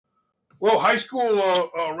Well, high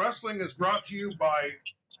school wrestling is brought to you by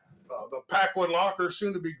the Packwood Locker,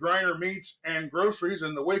 soon to be Griner Meats and Groceries,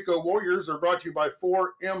 and the WACO Warriors are brought to you by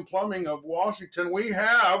 4M Plumbing of Washington. We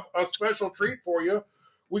have a special treat for you.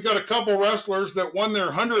 We got a couple wrestlers that won their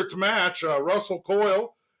 100th match. Russell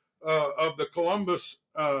Coil of the Columbus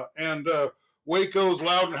and WACO's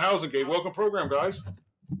Louden and Huisenga. Welcome program, guys.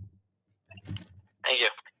 Thank you.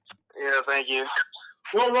 Yeah, thank you.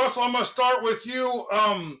 Well, Russell, I'm going to start with you.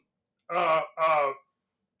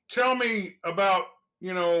 Tell me about,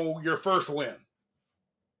 your first win.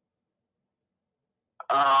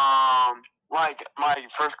 Like my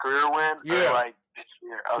first career win? Yeah. Or like this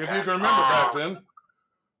year? Okay. If you can remember back then.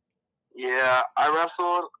 Yeah, I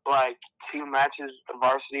wrestled like 2 matches of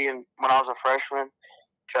varsity when I was a freshman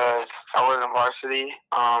because I wasn't in varsity.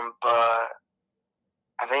 But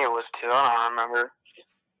I think it was 2. I don't remember.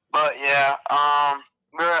 But yeah,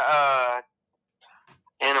 we were at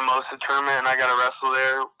in a MOSA tournament, and I got to wrestle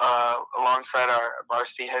there alongside our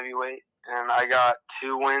varsity heavyweight, and I got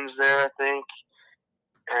 2 wins there, I think.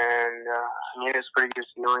 And I mean, it's a pretty good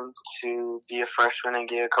feeling to be a freshman and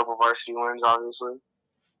get a couple varsity wins, obviously.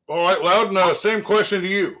 All right, Loudon, same question to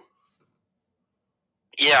you.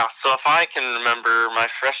 Yeah, so if I can remember my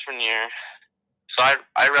freshman year, so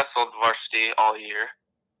I wrestled varsity all year.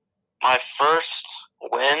 My first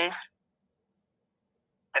win,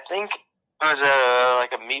 I think it was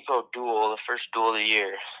like a Meepo duel, the first duel of the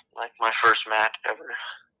year, like my first match ever.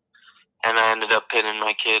 And I ended up pinning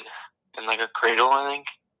my kid in like a cradle, I think.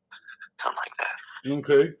 Something like that.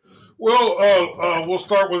 Okay. Well, we'll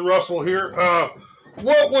start with Russell here.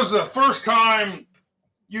 What was the first time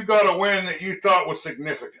you got a win that you thought was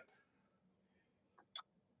significant?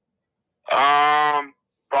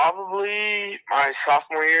 Probably my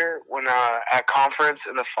sophomore year when at conference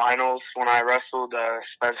in the finals when I wrestled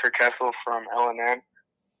Spencer Kessel from LNN.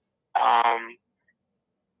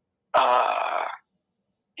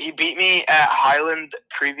 He beat me at Highland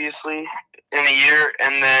previously in the year,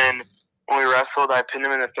 and then when we wrestled, I pinned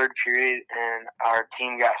him in the 3rd period, and our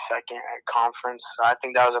team got second at conference. So I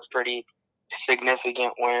think that was a pretty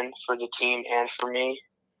significant win for the team and for me.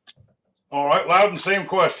 All right, Loudon, same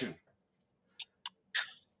question.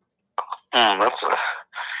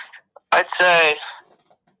 I'd say,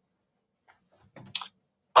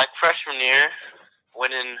 like freshman year,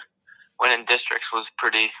 winning districts was a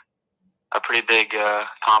pretty big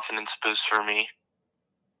confidence boost for me.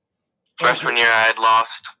 Freshman year, I had lost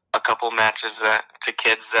a couple matches to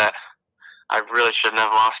kids that I really shouldn't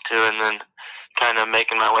have lost to, and then kind of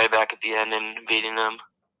making my way back at the end and beating them.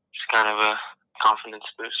 Just kind of a confidence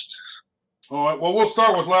boost. All right, well, we'll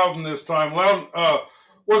start with Loudon this time. Loudon,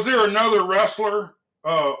 was there another wrestler,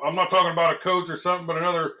 I'm not talking about a coach or something, but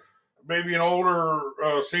another, maybe an older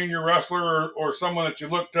senior wrestler or someone that you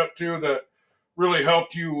looked up to that really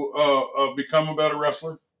helped you become a better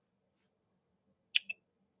wrestler?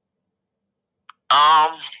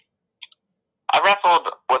 I wrestled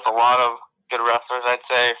with a lot of good wrestlers. I'd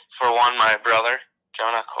say, for one, my brother,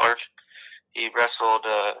 Jonah Clark. He wrestled,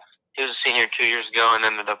 he was a senior 2 years ago and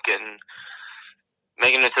ended up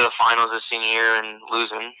making it to the finals his senior year and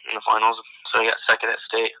losing in the finals, so he got second at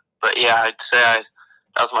state. But yeah, I'd say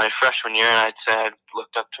that was my freshman year, and I'd say I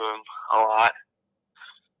looked up to him a lot.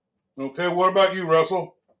 Okay, what about you,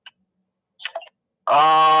 Russell?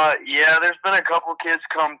 Yeah, there's been a couple kids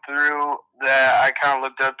come through that I kind of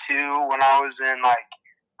looked up to when I was in like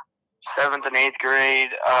 7th and 8th grade.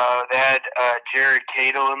 They had Jared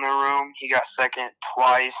Cato in the room. He got second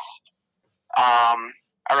twice.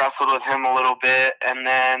 I wrestled with him a little bit, and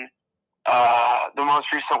then the most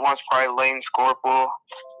recent one's probably Lane Scorpel.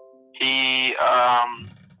 He, I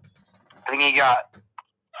think he got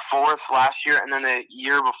 4th last year, and then the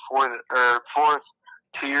year before, or 4th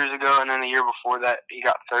 2 years ago, and then the year before that he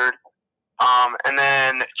got 3rd. And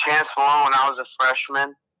then Chance Malone, when I was a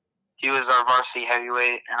freshman, he was our varsity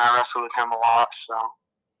heavyweight, and I wrestled with him a lot.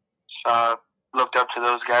 So looked up to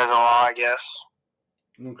those guys a lot, I guess.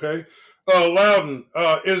 Okay. Loudon,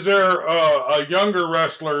 is there a younger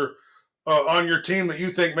wrestler on your team that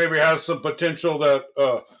you think maybe has some potential that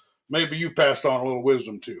maybe you passed on a little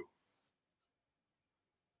wisdom to?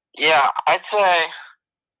 Yeah, I'd say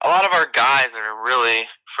a lot of our guys are really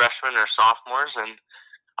freshmen or sophomores, and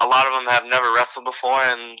a lot of them have never wrestled before,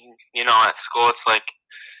 and, at school it's like,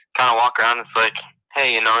 kind of walk around, it's like,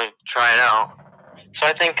 hey, try it out. So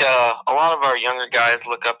I think a lot of our younger guys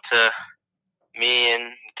look up to me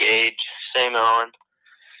and Gage, Samo, and,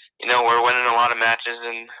 we're winning a lot of matches,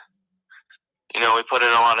 and, we put in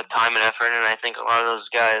a lot of time and effort, and I think a lot of those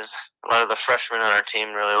guys, a lot of the freshmen on our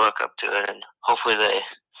team really look up to it, and hopefully they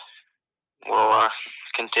will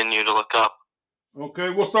continue to look up. Okay,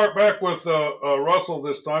 we'll start back with Russell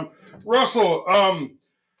this time. Russell,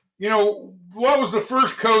 what was the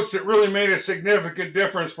first coach that really made a significant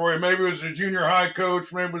difference for you? Maybe it was a junior high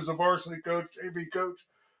coach, maybe it was a varsity coach, AV coach,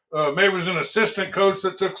 maybe it was an assistant coach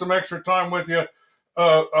that took some extra time with you.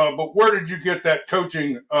 But where did you get that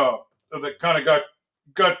coaching that kind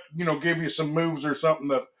of gave you some moves or something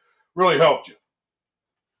that really helped you?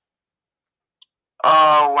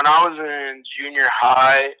 When I was in junior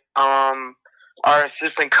high, our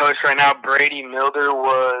assistant coach right now, Brady Milder,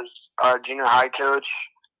 was our junior high coach,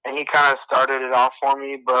 and he kind of started it off for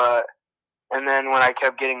me. And then when I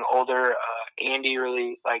kept getting older, Andy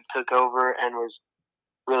really took over and was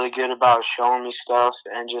really good about showing me stuff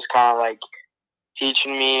and just kind of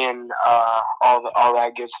teaching me and all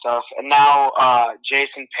that good stuff. And now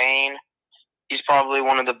Jason Payne, he's probably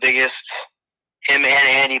one of the biggest. Him and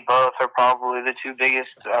Andy both are probably the two biggest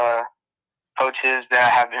coaches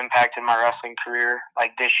that have impacted my wrestling career,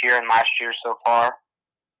 this year and last year so far.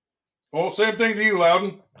 Well, same thing to you,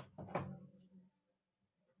 Louden.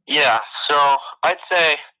 Yeah, so I'd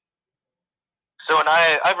say, when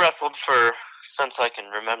I've wrestled since I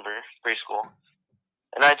can remember, preschool,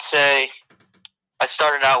 and I'd say I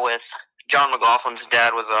started out with John McLaughlin's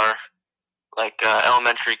dad was our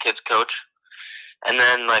elementary kids coach. And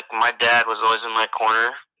then, my dad was always in my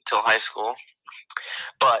corner until high school.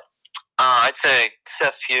 But I'd say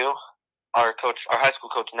Seth Few, our high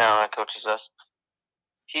school coach now that coaches us,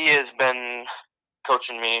 he has been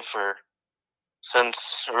coaching me since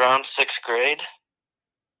around 6th grade.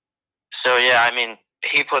 So, yeah, I mean,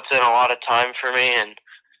 he puts in a lot of time for me, and,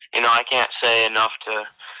 I can't say enough to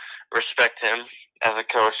respect him as a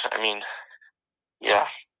coach. I mean, yeah.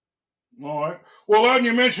 All right. Well, Louden,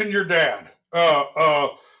 you mentioned your dad. I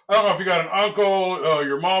don't know if you got an uncle,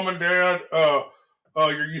 your mom and dad.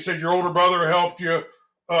 You said your older brother helped you.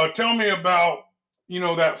 Tell me about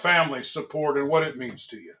that family support and what it means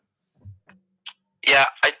to you. Yeah,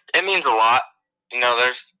 it means a lot.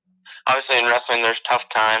 There's obviously in wrestling there's tough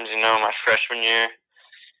times. My freshman year,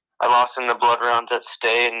 I lost in the blood rounds at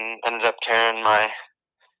state and ended up tearing my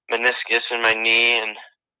meniscus in my knee, and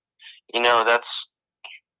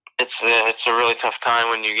it's a really tough time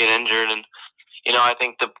when you get injured. And I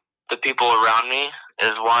think the people around me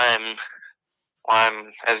is why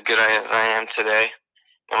I'm as good as I am today.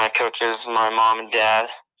 My coaches, my mom and dad,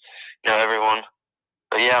 everyone.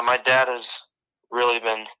 But yeah, my dad has really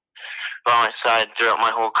been by my side throughout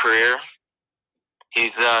my whole career.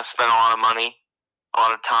 He's spent a lot of money, a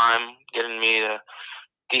lot of time getting me to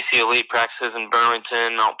DC Elite practices in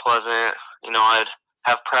Burlington, Mount Pleasant. I'd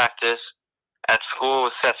have practice at school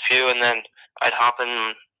with Seth Few, and then I'd hop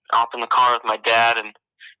in the car with my dad, and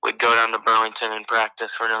we'd go down to Burlington and practice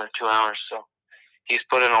for another 2 hours. So he's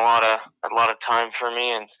put in a lot of time for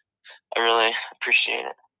me, and I really appreciate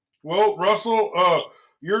it. Well, Russell,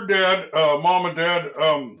 your dad, mom and dad,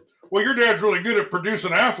 your dad's really good at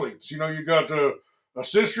producing athletes. You got a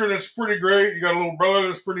sister that's pretty great. You got a little brother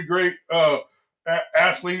that's pretty great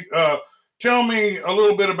athlete. Tell me a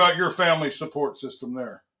little bit about your family support system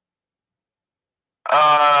there.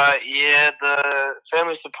 Yeah, the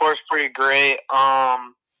family support's pretty great.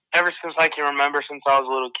 Ever since I can remember, since I was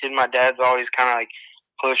a little kid, my dad's always kind of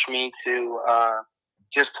pushed me to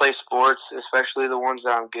just play sports, especially the ones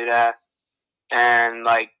that I'm good at. And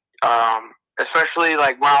especially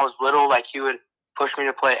when I was little, he would push me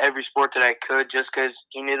to play every sport that I could, just because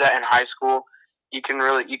he knew that in high school you kind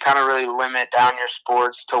of really limit down your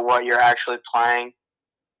sports to what you're actually playing.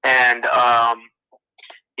 And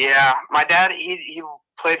yeah, my dad, he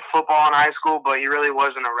played football in high school, but he really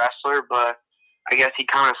wasn't a wrestler. But I guess he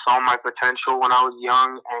kind of saw my potential when I was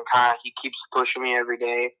young, and he keeps pushing me every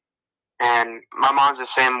day. And my mom's the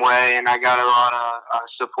same way, and I got a lot of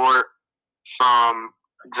support from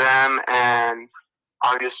them, and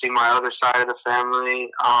obviously my other side of the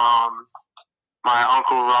family. My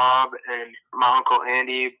Uncle Rob and my Uncle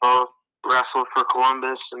Andy both wrestled for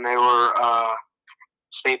Columbus, and they were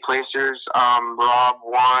state placers. Rob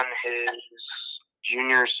won his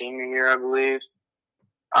senior year, I believe.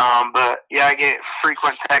 But yeah, I get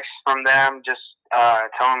frequent texts from them just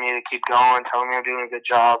telling me to keep going, telling me I'm doing a good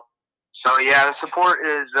job. So yeah, the support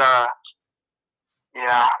is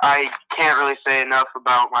I can't really say enough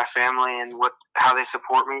about my family and how they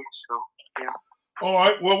support me. So yeah. All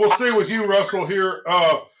right. Well, we'll stay with you, Russell. Here,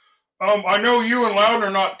 I know you and Louden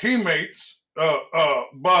are not teammates,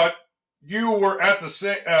 but you were at the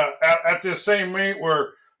at this same meet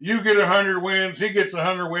where you get 100 wins, he gets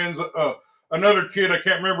 100 wins. Another kid, I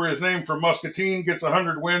can't remember his name, from Muscatine gets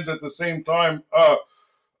 100 wins at the same time.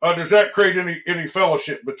 Does that create any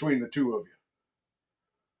fellowship between the two of you?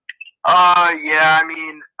 Yeah, I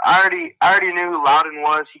mean, I already knew who Louden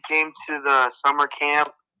was. He came to the summer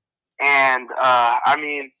camp, and I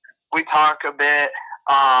mean, we talk a bit.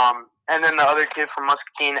 And then the other kid from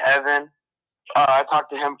Muscatine, Evan, I talk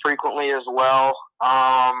to him frequently as well.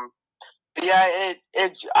 But yeah,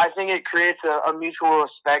 I think it creates a mutual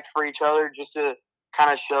respect for each other. Just to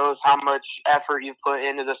kind of shows how much effort you put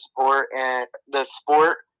into the sport,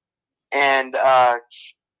 and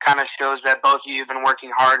kind of shows that both of you have been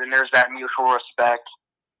working hard, and there's that mutual respect.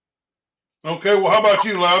 Okay, well, how about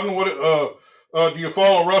you, Loudon? What do you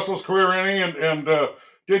follow Russell's career any? And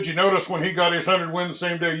did you notice when he got his 100 win the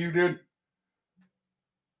same day you did?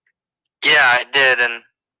 Yeah, I did, and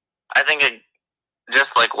I think it just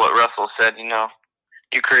like what Russell said. You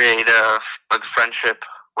create a friendship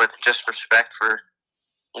with just respect for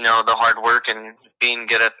the hard work and being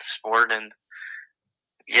good at the sport. And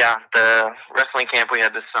yeah, the wrestling camp we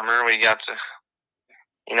had this summer, we got to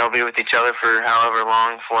be with each other for however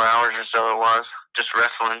long, 4 hours or so it was, just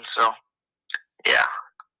wrestling. So yeah.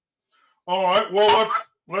 All right. Well,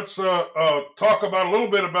 let's talk about a little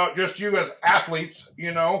bit about just you as athletes.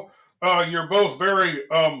 You're both very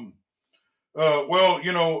I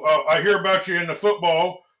hear about you in the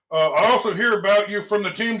football. I also hear about you from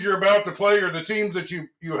the teams you're about to play or the teams that you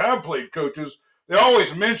have played, coaches. They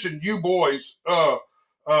always mention you boys.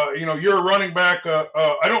 You're a running back.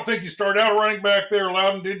 I don't think you started out a running back there,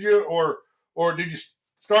 Loudon, did you? Or did you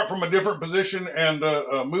start from a different position and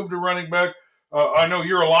move to running back? I know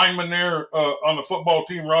you're a lineman there on the football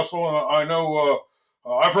team, Russell, and I know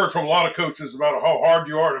I've heard from a lot of coaches about how hard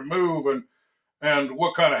you are to move and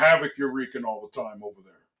what kind of havoc you're wreaking all the time over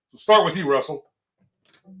there. So start with you, Russell.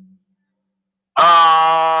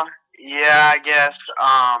 Yeah, I guess.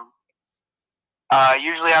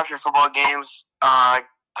 Usually after football games, I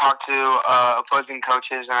talk to opposing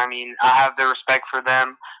coaches, and I mean, I have the respect for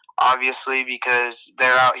them, obviously, because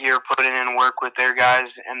they're out here putting in work with their guys,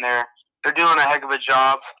 and they're doing a heck of a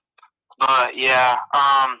job. But yeah,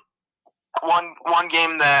 one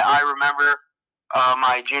game that I remember,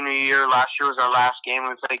 my junior year, last year was our last game.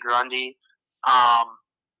 We played Grundy, and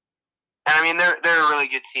I mean, they're a really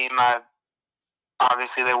good team.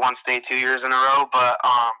 Obviously they won state 2 years in a row, but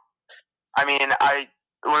I mean,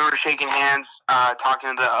 we were shaking hands,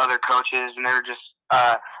 talking to the other coaches, and they were just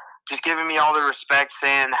giving me all the respect,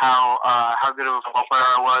 saying how good of a football player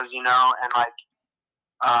I was, and like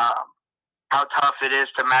how tough it is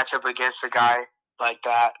to match up against a guy like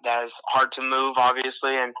that is hard to move,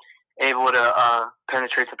 obviously, and able to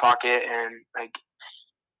penetrate the pocket and like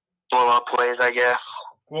blow up plays, I guess.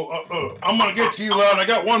 Well, I'm going to get to you, Loud. I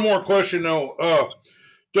got one more question, though.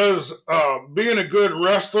 Does being a good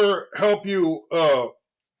wrestler help you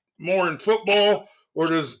more in football,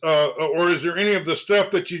 or is there any of the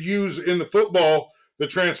stuff that you use in the football that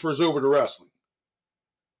transfers over to wrestling?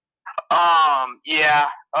 Yeah,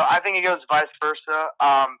 I think it goes vice versa.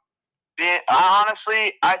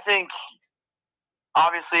 Honestly, I think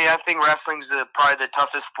wrestling's probably the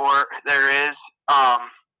toughest sport there is.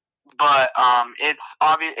 But it's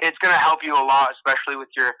obvious it's going to help you a lot, especially with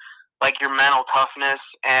your mental toughness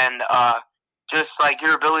and just like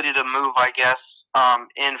your ability to move. I guess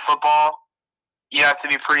in football, you have to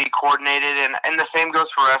be pretty coordinated, and the same goes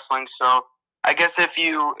for wrestling. So I guess if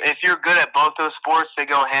you're good at both those sports, they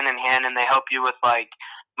go hand in hand, and they help you with like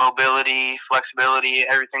mobility, flexibility,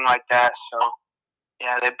 everything like that. So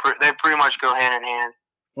yeah, they pretty much go hand in hand.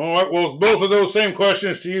 All right. Well, both of those same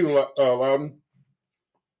questions to you, Loudon.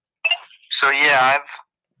 So yeah,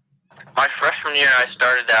 my freshman year I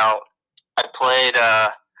started out. I played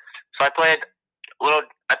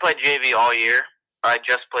JV all year. I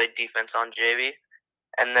just played defense on JV,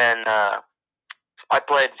 and then I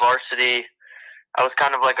played varsity. I was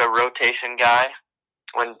kind of like a rotation guy.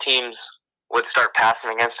 When teams would start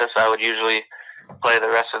passing against us, I would usually play the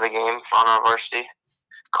rest of the game on our varsity.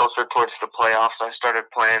 Closer towards the playoffs, I started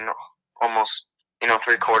playing almost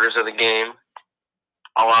 3/4 of the game,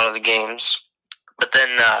 a lot of the games. But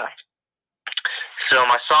then, so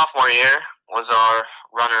my sophomore year was our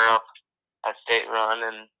runner-up at state run,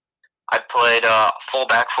 and I played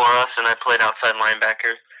fullback for us, and I played outside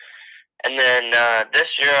linebacker. And then this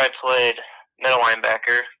year I played middle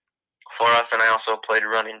linebacker for us, and I also played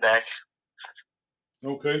running back.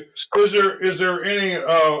 Okay. Is there any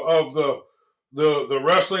of the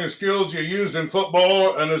wrestling skills you use in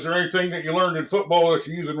football, and is there anything that you learned in football that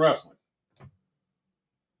you use in wrestling?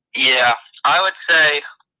 Yeah, I would say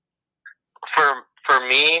for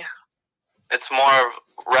me, it's more of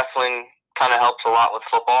wrestling kind of helps a lot with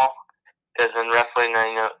football, because in wrestling,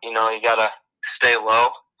 you gotta stay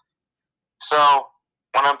low. So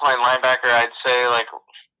when I'm playing linebacker, I'd say like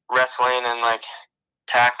wrestling and like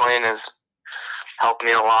tackling has helped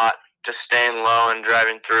me a lot. Just staying low and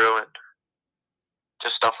driving through and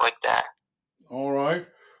just stuff like that. All right.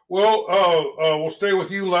 Well, we'll stay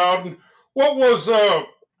with you, Loudon. What was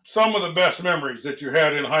some of the best memories that you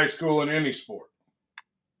had in high school in any sport?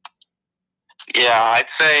 Yeah, I'd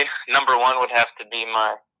say number one would have to be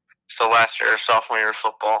my last year, sophomore year of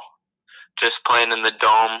football. Just playing in the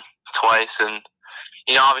dome twice, and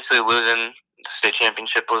obviously losing the state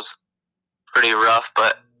championship was pretty rough.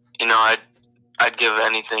 But I'd give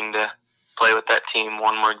anything to play with that team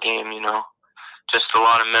one more game. Just a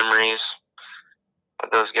lot of memories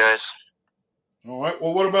with those guys. All right.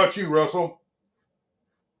 Well, what about you, Russell?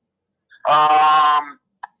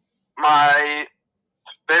 My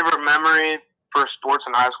favorite memory for sports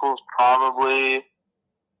in high school is probably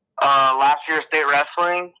last year's state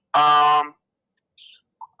wrestling.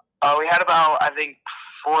 We had about, I think,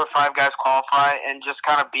 4 or 5 guys qualify, and just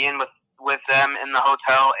kind of being with them in the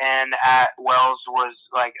hotel and at Wells was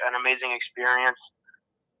like an amazing experience.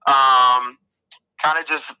 Kind of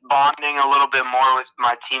just bonding a little bit more with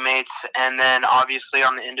my teammates, and then obviously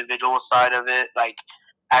on the individual side of it, like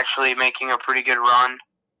actually making a pretty good run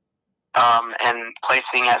and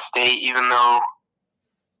placing at state, even though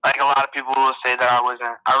like a lot of people will say that I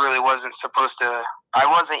wasn't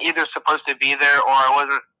either supposed to be there or I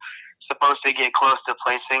wasn't supposed to get close to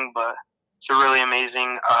placing, but it's a really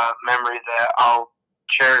amazing memory that I'll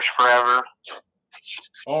cherish forever.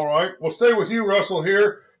 All right. We'll stay with you, Russell,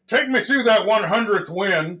 here. Take me through that 100th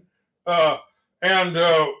win, and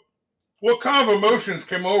what kind of emotions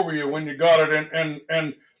came over you when you got it,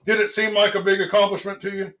 and did it seem like a big accomplishment to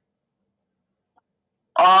you?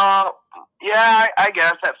 Yeah, I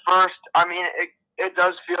guess at first, I mean, it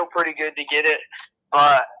does feel pretty good to get it,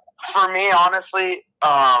 but for me, honestly,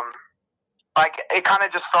 like it kind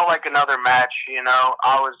of just felt like another match.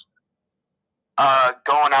 I was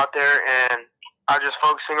going out there and I was just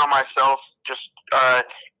focusing on myself, just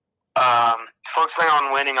focusing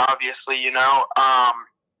on winning, obviously,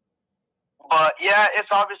 but yeah, it's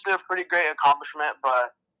obviously a pretty great accomplishment.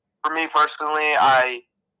 But for me personally, I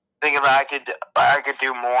think if I could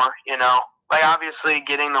do more. Like obviously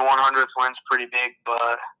getting the 100th win's pretty big,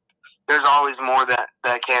 but there's always more that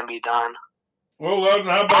can be done. Well, Loudon,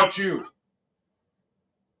 how about you?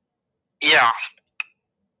 Yeah,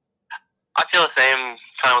 I feel the same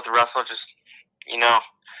kind of with Russell. Just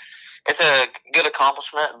it's a good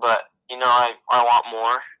accomplishment, but I want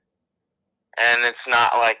more, and it's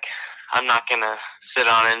not like I'm not gonna sit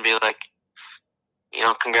on it and be like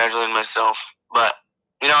congratulating myself, but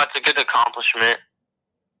it's a good accomplishment.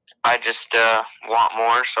 I just want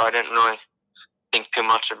more, so I didn't really think too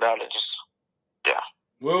much about it. Just yeah.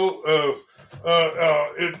 Well,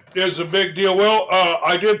 it is a big deal. Well,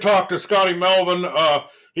 I did talk to Scotty Melvin.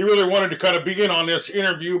 He really wanted to kind of be in on this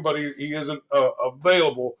interview, but he isn't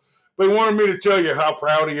available. But he wanted me to tell you how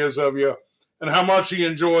proud he is of you and how much he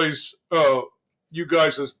enjoys you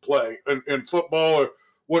guys' play in football or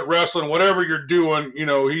what wrestling, whatever you're doing.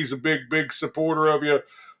 He's a big, big supporter of you.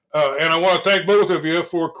 And I want to thank both of you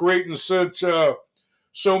for creating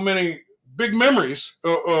so many big memories.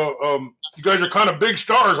 You guys are kind of big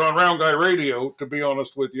stars on Round Guy Radio, to be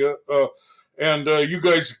honest with you. And you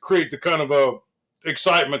guys create the kind of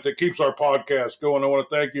excitement that keeps our podcast going. I want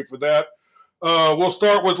to thank you for that. We'll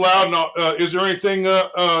start with Loudon. Is there anything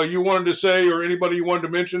you wanted to say or anybody you wanted to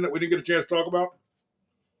mention that we didn't get a chance to talk about?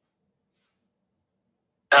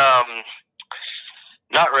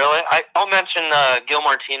 Not really. I'll mention Gil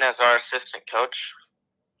Martinez, our assistant coach.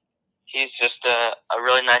 He's just a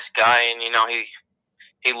really nice guy, and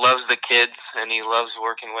he loves the kids and he loves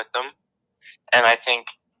working with them. And I think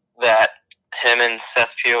that him and Seth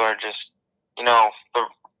Pugh are just the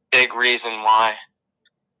big reason why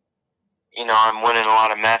I'm winning a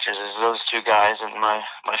lot of matches is those two guys and my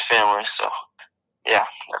family. So yeah,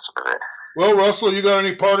 that's about it. Well, Russell, you got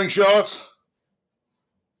any parting shots?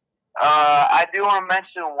 I do want to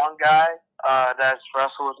mention one guy that's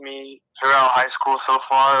wrestled with me throughout high school so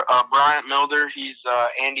far. Bryant Milder, he's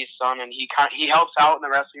Andy's son, and he helps out in the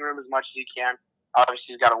wrestling room as much as he can. Obviously,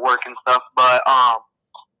 he's got to work and stuff, but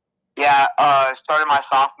starting my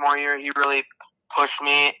sophomore year, he really pushed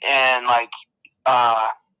me, and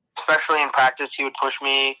especially in practice, he would push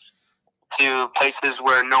me to places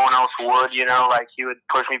where no one else would. Like he would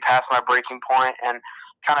push me past my breaking point and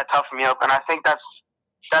kind of toughen me up, and I think that's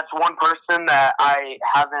one person that I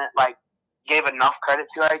haven't gave enough credit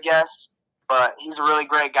to, I guess. But he's a really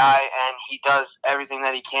great guy, and he does everything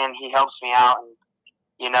that he can. He helps me out, and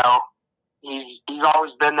he's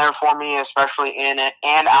always been there for me, especially in it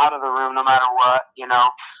and out of the room, no matter what.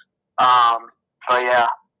 But yeah.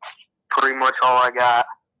 pretty much all I got.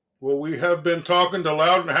 Well, we have been talking to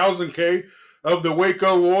Louden and Huisenga of the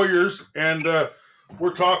WACO Warriors, and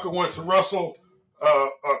we're talking with Russell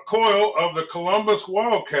Coil of the Columbus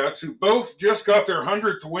Wildcats, who both just got their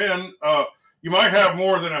 100th win. You might have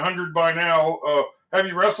more than 100 by now. Have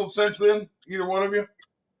you wrestled since then, either one of you?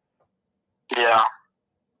 Yeah.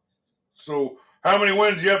 So how many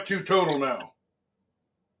wins you up to total now?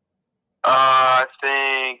 I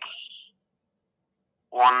think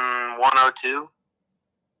 102.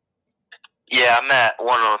 Yeah, I'm at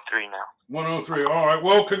 103 now. 103. All right.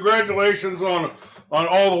 Well, congratulations on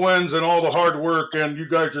all the wins and all the hard work. And you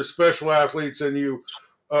guys are special athletes, and you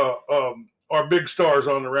are big stars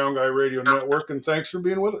on the Round Guy Radio Network. And thanks for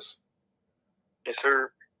being with us. Yes,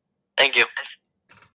 sir. Thank you.